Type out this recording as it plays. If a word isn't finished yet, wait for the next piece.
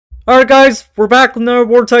Alright guys, we're back with another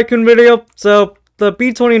War Tycoon video. So, the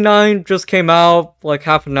B29 just came out like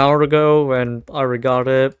half an hour ago, and I already got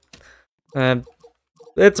it. And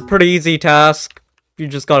it's a pretty easy task. You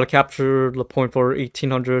just gotta capture the point for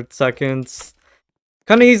 1800 seconds.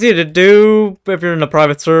 Kinda easy to do if you're in a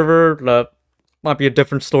private server. That might be a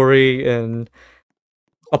different story in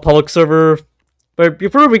a public server. But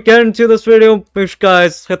before we get into this video, make sure you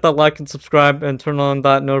guys hit that like and subscribe and turn on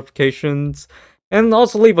that notifications. And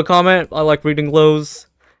also leave a comment. I like reading those.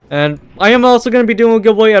 And I am also going to be doing a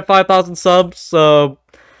giveaway at 5,000 subs. So,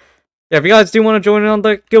 yeah, if you guys do want to join in on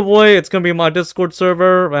the giveaway, it's going to be my Discord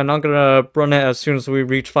server. And I'm going to run it as soon as we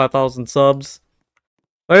reach 5,000 subs.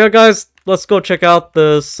 But yeah, guys, let's go check out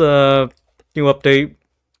this new update.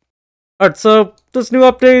 Alright, so this new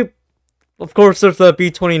update, of course, there's the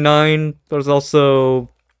B29. There's also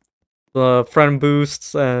the friend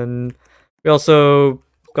boosts. And we also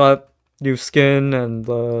got new skin and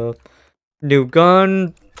the new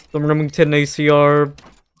gun, the Remington ACR,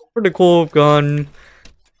 pretty cool gun.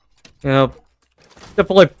 You know,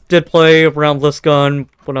 definitely did play around this gun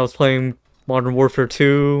when I was playing Modern Warfare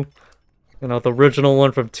 2. You know, the original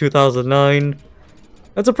one from 2009.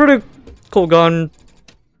 It's a pretty cool gun.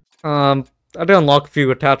 I did unlock a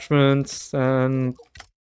few attachments, and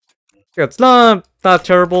yeah, it's not that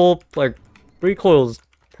terrible. Like, recoil is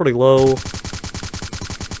pretty low.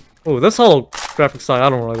 Oh, this holographic sight, I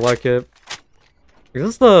don't really like it. Is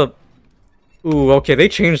this the... Ooh, okay, they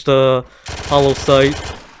changed the hollow sight.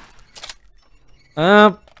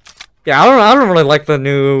 Yeah, I don't really like the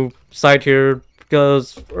new sight here,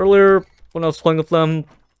 because earlier, when I was playing with them,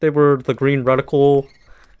 they were the green reticle.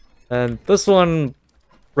 And this one,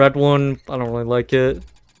 red one, I don't really like it.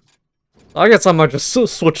 I guess I might just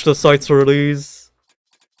switch the sights for these.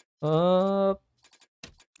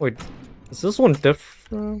 Wait, is this one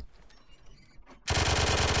different?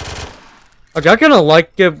 Okay, I kinda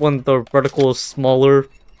like it when the reticle is smaller,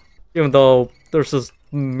 even though there's this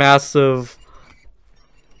massive...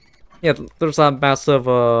 Yeah, there's that massive,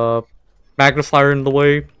 magnifier in the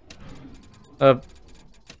way.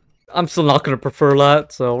 I'm still not gonna prefer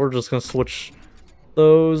that, so we're just gonna switch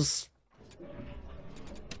those.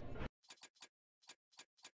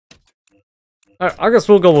 Alright, I guess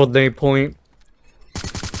we'll go with nade point.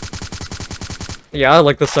 Yeah, I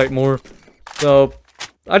like the sight more. So,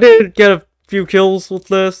 I did get a few kills with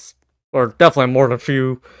this, or definitely more than a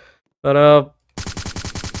few, but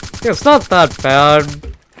yeah, it's not that bad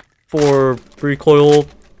for recoil.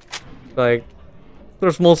 Like,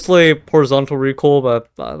 there's mostly horizontal recoil, but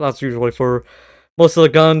that's usually for most of the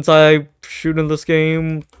guns I shoot in this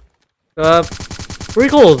game.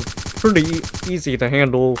 Recoil is pretty easy to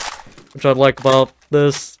handle, which I like about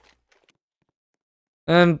this.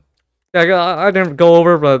 And yeah, I didn't go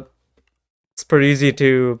over, but it's pretty easy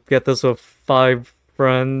to get this with 5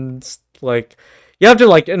 friends. Like, you have to,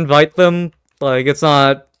 like, invite them. Like, it's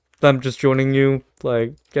not them just joining you. Like,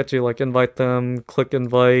 you have to, like, invite them, click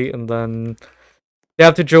invite, and then they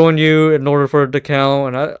have to join you in order for it to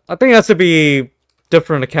count. And I think it has to be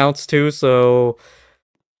different accounts, too, so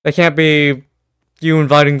it can't be you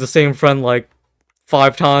inviting the same friend, like,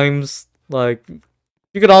 5 times. Like,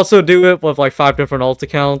 you could also do it with, like, 5 different alt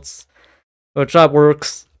accounts, which that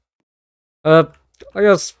works. I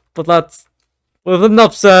guess, but that's... With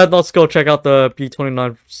enough said, let's go check out the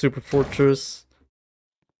B29 Super Fortress.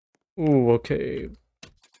 Ooh, okay.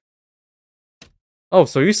 Oh,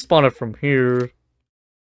 so you spawn it from here.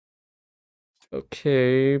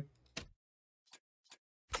 Okay.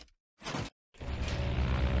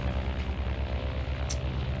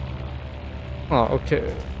 Oh,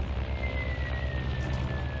 okay.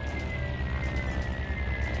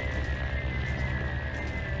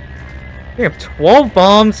 You have 12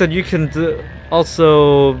 bombs, and you can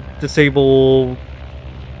also disable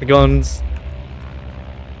the guns.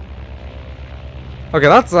 Okay,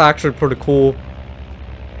 that's actually pretty cool.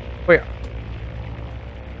 Wait,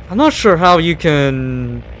 I'm not sure how you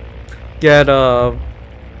can get I'm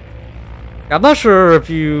not sure if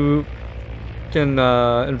you can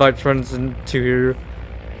invite friends into here.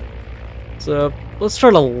 So let's try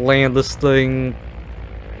to land this thing.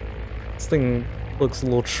 This thing looks a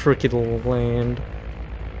little tricky to land.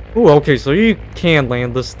 Ooh, okay, so you can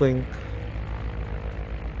land this thing.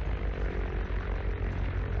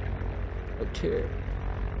 Okay.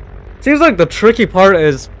 Seems like the tricky part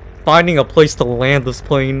is finding a place to land this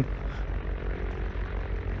plane.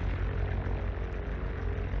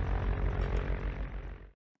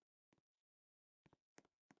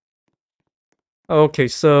 Okay,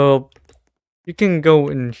 so you can go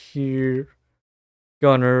in here,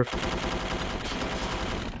 gunner.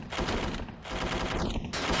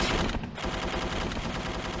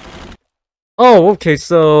 Oh, okay,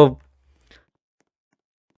 so...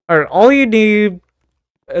 Alright, all you need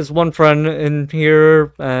is one friend in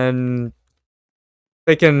here, and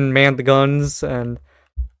they can man the guns, and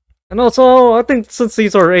also, I think since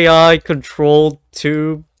these are AI controlled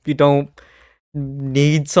too, you don't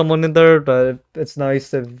need someone in there, but it's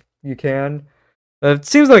nice if you can. It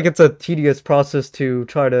seems like it's a tedious process to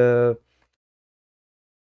try to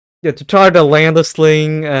land the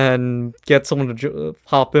sling and get someone to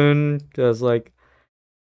hop in, because like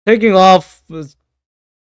taking off is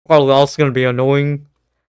probably also going to be annoying.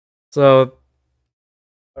 So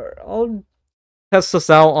I'll test this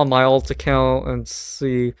out on my alt account and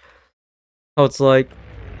see how it's like.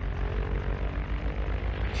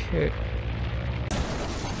 Okay.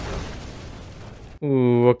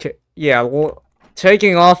 Ooh, okay. Yeah, well,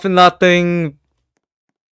 taking off in that thing,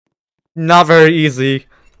 not very easy.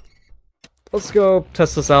 Let's go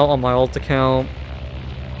test this out on my alt account.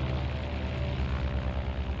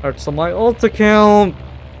 Alright, so my alt account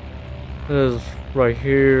is right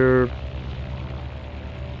here.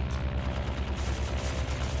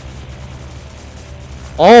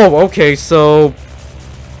 Oh, okay, so...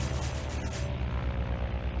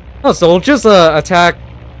 Oh, so it'll just attack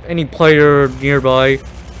any player nearby.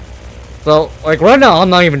 So, like, right now I'm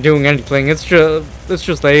not even doing anything, it's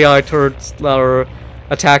just AI turrets that are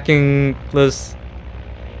attacking this.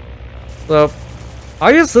 So,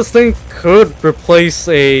 I guess this thing could replace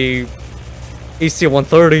a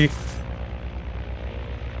AC-130.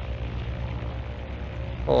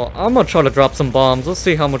 Well, I'm gonna try to drop some bombs. Let's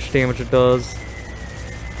see how much damage it does.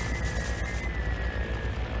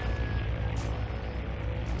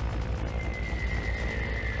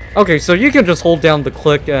 Okay, so you can just hold down the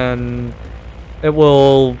click and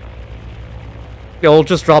it'll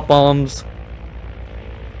just drop bombs.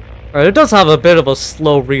 Alright, it does have a bit of a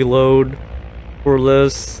slow reload for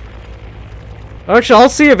this. Actually, I'll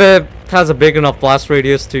see if it has a big enough blast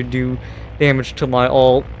radius to do damage to my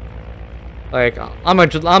ult. Like, I'm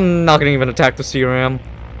not gonna even attack the CRM.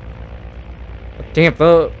 Damn,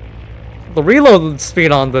 the reload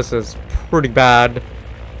speed on this is pretty bad.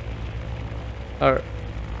 Alright.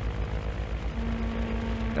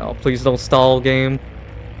 No, please don't stall, game.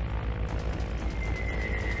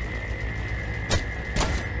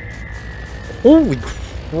 Holy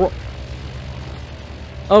crap.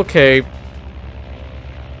 Okay.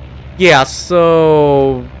 Yeah,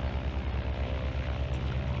 so...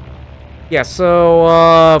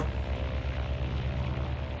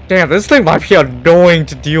 Damn, this thing might be annoying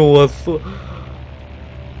to deal with.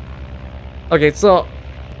 Okay, so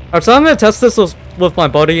I'm gonna test this with my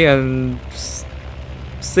buddy and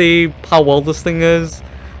see how well this thing is.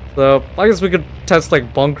 So, I guess we could test,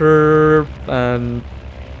 like, bunker and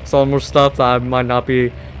some more stuff that I might not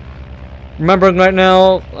be remembering right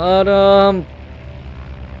now. But,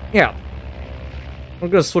 yeah. I'm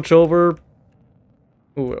gonna switch over.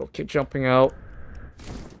 Ooh, it'll keep jumping out.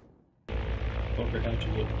 Bunker hatches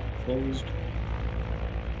are closed.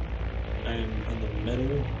 I am in the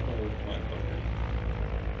middle of my bunker.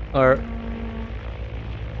 Alright.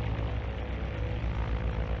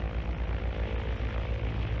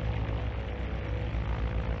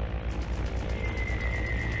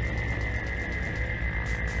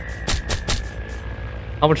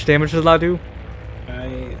 How much damage does that do? I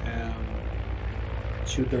am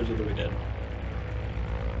 2/3 of the way dead.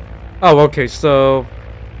 Oh, okay, so...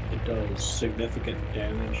 It does significant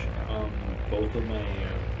damage. Both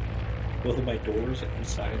of my doors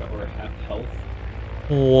inside are half health.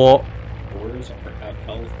 What? Doors are half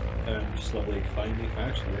health, and I'm slowly climbing.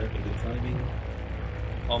 Actually, rapidly climbing.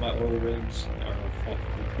 All my oil rigs are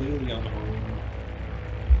completely unharmed.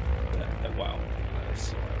 Wow,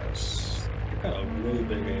 that's got a really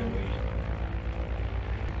big AoE.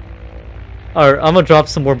 Alright, I'm gonna drop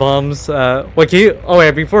some more bombs. Wait, can you... Oh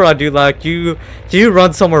wait, before I do that, can you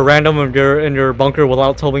run somewhere random in your bunker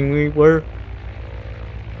without telling me where?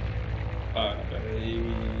 Yeah,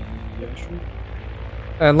 sure.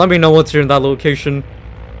 And let me know once you're in that location.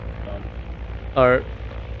 Alright.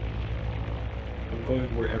 I'm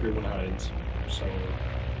going where everyone hides, so...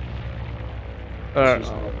 Alright. This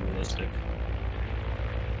is not realistic.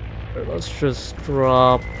 Let's just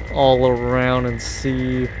drop all around and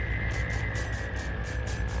see...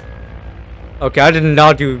 Okay, I did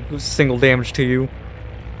not do single damage to you.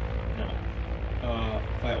 No.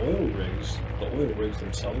 My oil rigs, the oil rigs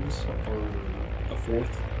themselves are a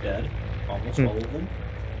fourth dead, almost all of them.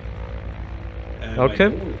 And okay.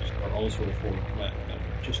 My doors are also a fourth.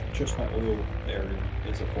 Just my oil area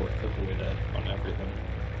is a fourth of the way dead on everything.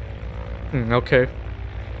 Okay.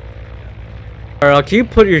 Alright, can you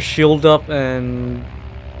put your shield up and...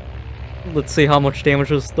 Let's see how much damage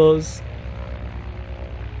this does.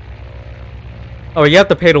 Oh, you have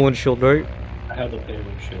to pay the windshield, right? I had the pay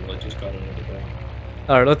windshield, I just got it out of the ground.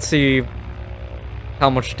 Alright, let's see how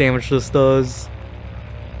much damage this does.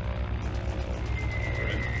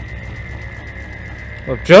 Alright.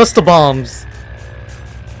 Oh, just the bombs.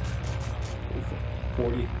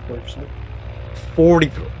 40%?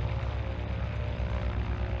 40.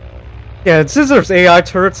 Yeah, and since there's AI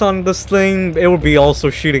turrets on this thing, it would be also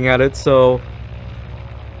shooting at it, so...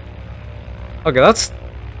 Okay, that's...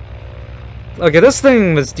 Okay, this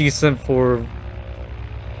thing is decent for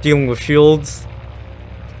dealing with shields.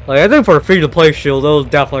 Like, I think for a free-to-play shield, it'll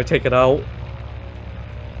definitely take it out.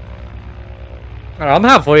 Alright, I'm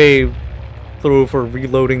halfway through for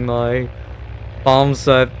reloading my bombs.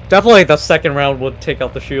 Definitely the second round would take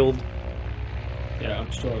out the shield. Yeah,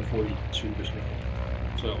 I'm still at 42%.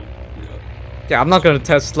 So, yeah. Yeah, I'm not gonna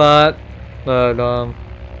test that, but,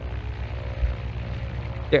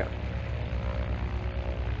 yeah.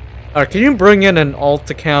 Alright, can you bring in an alt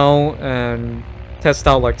account and test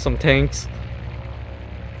out, like, some tanks?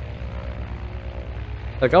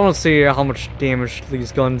 Like, I wanna see how much damage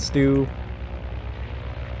these guns do.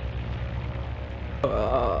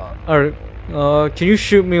 Alright, can you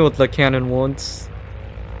shoot me with the cannon once?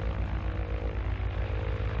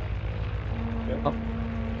 Yep. Oh.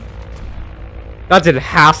 That did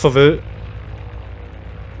half of it.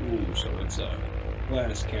 Ooh, so it's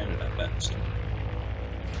glass cannon at best.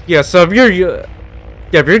 Yeah, so if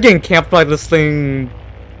you're getting camped by this thing,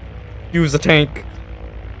 use a tank.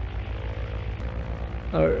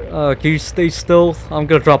 Can you stay still? I'm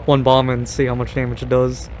gonna drop one bomb and see how much damage it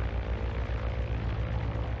does.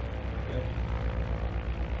 Yep.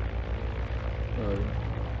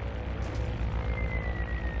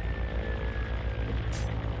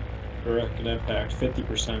 Direct impact,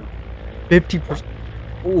 50%. 50%.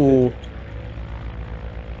 Ooh.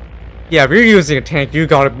 Yeah, if you're using a tank, you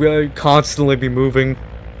gotta constantly be moving.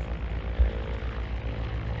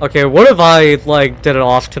 Okay, what if I, like, did it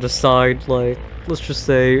off to the side? Like, let's just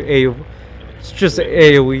say it's just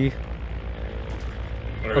AoE.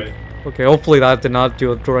 Alright. Okay, hopefully that did not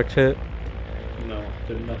do a direct hit. No,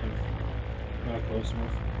 did nothing. Not close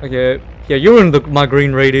enough. Okay, yeah, you're in my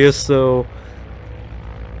green radius, so...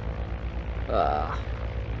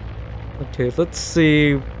 Okay, let's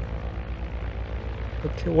see...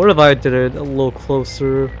 Okay, what if I did it a little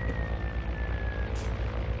closer?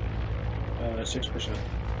 6%.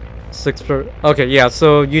 6%. Okay, yeah,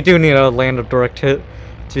 so you do need to land a direct hit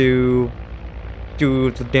to do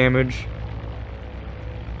the damage.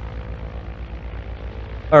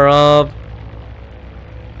 Alright,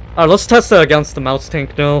 let's test it against the mouse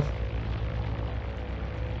tank now.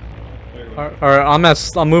 Alright,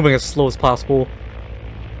 I'm moving as slow as possible.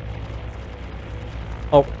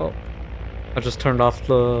 Oh. I just turned off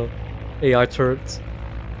the AI turrets.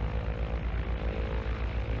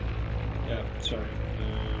 Yeah, sorry.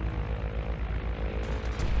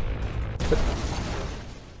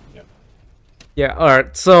 Yeah. Yeah,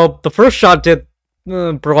 alright, so the first shot did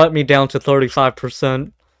brought me down to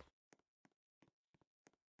 35%.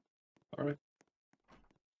 Alright.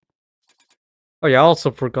 Oh yeah, I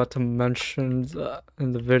also forgot to mention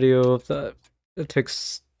in the video that it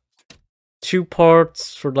takes 2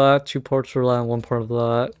 parts for that, 2 parts for that, and 1 part of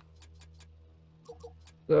that.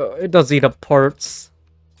 So it does eat up parts.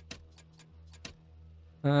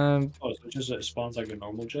 Oh, so it just spawns like a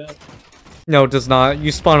normal jet? No, it does not.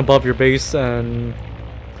 You spawn above your base and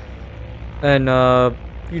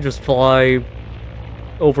you just fly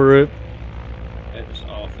over it. That is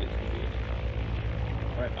awfully confusing.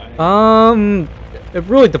 Alright, It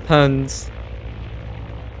really depends.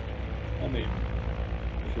 I mean,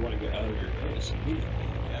 if you want to get out of your base immediately,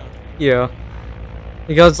 yeah. Yeah.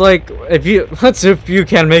 Because, like, if you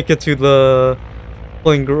can make it to the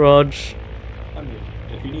plane garage. I mean,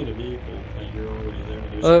 if you need a vehicle and you're already there,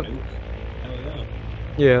 there's a nuke. Hell yeah.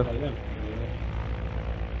 Yeah. Hell yeah.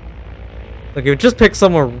 Like, you just pick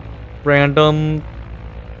somewhere random.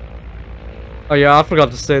 Oh yeah, I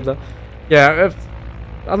forgot to say that. Yeah,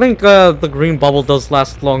 I think the green bubble does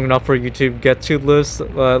last long enough for you to get to this,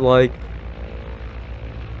 but like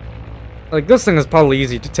this thing is probably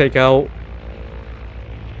easy to take out.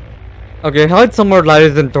 Okay, hide somewhere that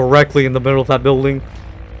isn't directly in the middle of that building.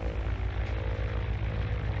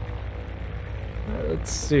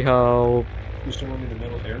 Let's see how... You still want me in the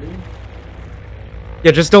middle area?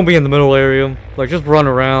 Yeah, just don't be in the middle area. Like, just run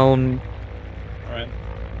around. Alright.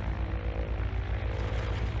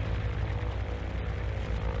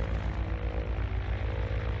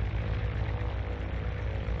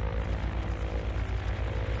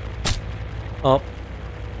 Up.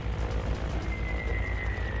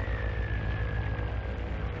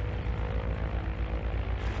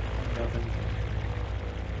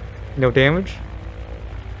 No damage?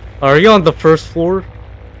 Are you on the first floor?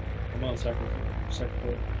 I'm on second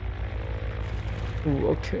floor. Ooh,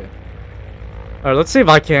 okay. Alright, let's see if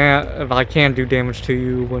I can do damage to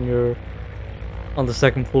you when you're on the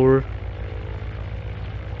second floor.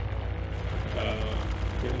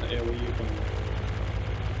 Given the AoE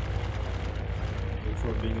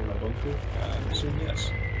from being in my bunker, I assume yes.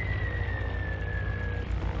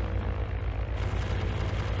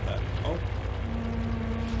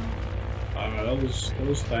 That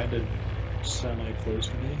was landed semi-close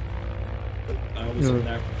to me. I was in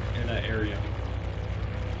that area,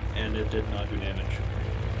 and it did not do damage.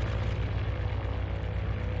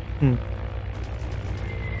 Hmm.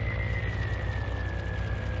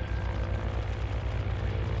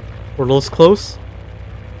 Were those close?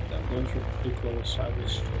 Those were pretty close.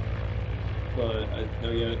 But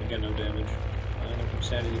again, no damage. I don't know if I'm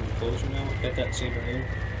standing even closer now at that same area.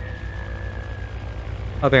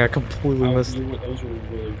 I think I completely missed. Those were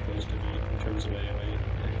really close to me in terms of AoE.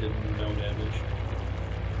 It did no damage.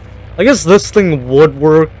 I guess this thing would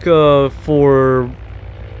work for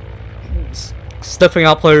stuffing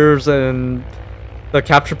out players in the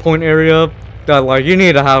capture point area. That like you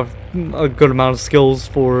need to have a good amount of skills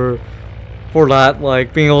for that,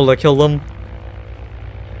 like being able to kill them.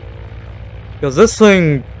 Because this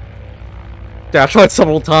thing, yeah, I tried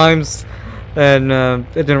several times, and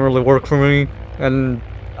it didn't really work for me. And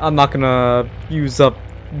I'm not gonna use up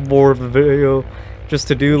more of the video just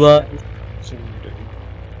to do that.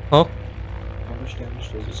 Huh? How much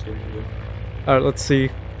damage does this game do? Alright, let's see.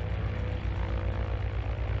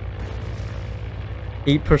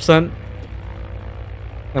 8%.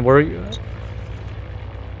 And where are you at?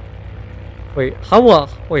 Wait,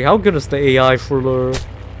 how good is the AI for the...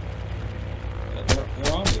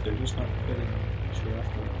 They're on it, they're just not hitting straight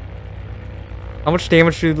after. How much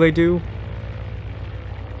damage do they do?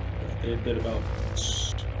 They did about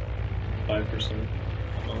 5%.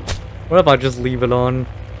 What if I just leave it on?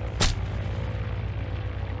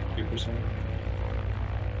 3%.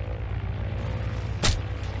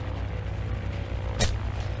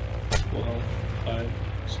 Full health, 5,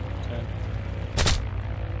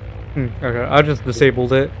 10. Okay, I just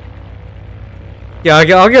disabled it. Yeah,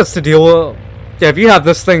 I guess to deal with... Yeah, if you have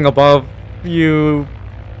this thing above you,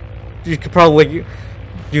 you could probably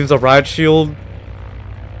use a riot shield.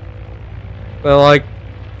 But like,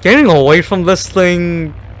 getting away from this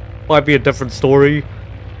thing might be a different story.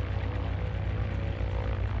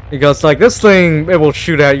 Because like, this thing, it will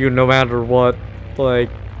shoot at you no matter what.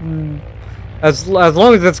 Like, as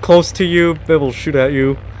long as it's close to you, it will shoot at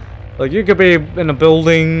you. Like, you could be in a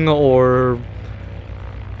building or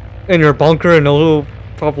in your bunker and it'll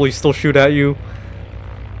probably still shoot at you.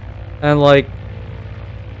 And like,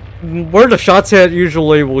 where the shots hit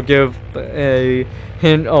usually will give a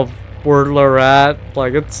hint of where they're at.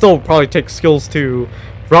 Like, it still probably takes skills to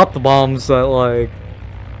drop the bombs that like,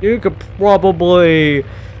 you could probably...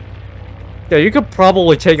 Yeah, you could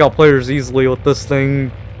probably take out players easily with this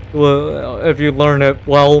thing if you learn it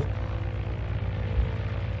well.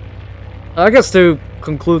 I guess to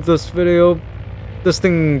conclude this video, this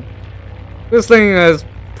thing is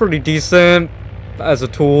pretty decent as a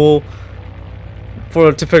tool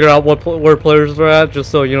to figure out where players are at, just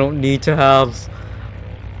so you don't need to have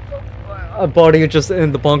a buddy just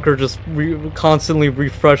in the bunker just constantly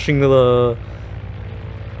refreshing the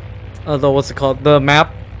what's it called, the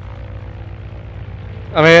map.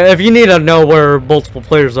 I mean, if you need to know where multiple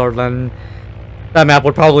players are, then that map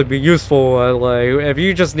would probably be useful. Like, if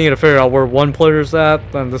you just need to figure out where one player's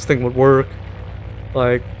at, then this thing would work.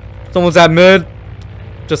 Like, if someone's at mid,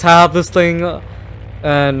 just have this thing,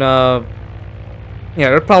 and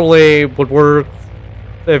yeah, it probably would work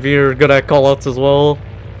if you're good at callouts as well.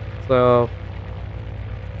 So,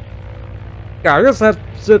 yeah, I guess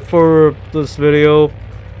that's it for this video.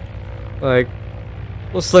 Like,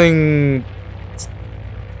 this thing,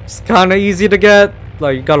 it's kind of easy to get.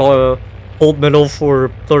 Like, you gotta hold middle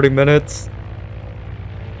for 30 minutes.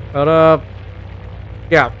 But,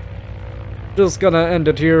 yeah. Just gonna end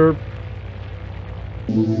it here.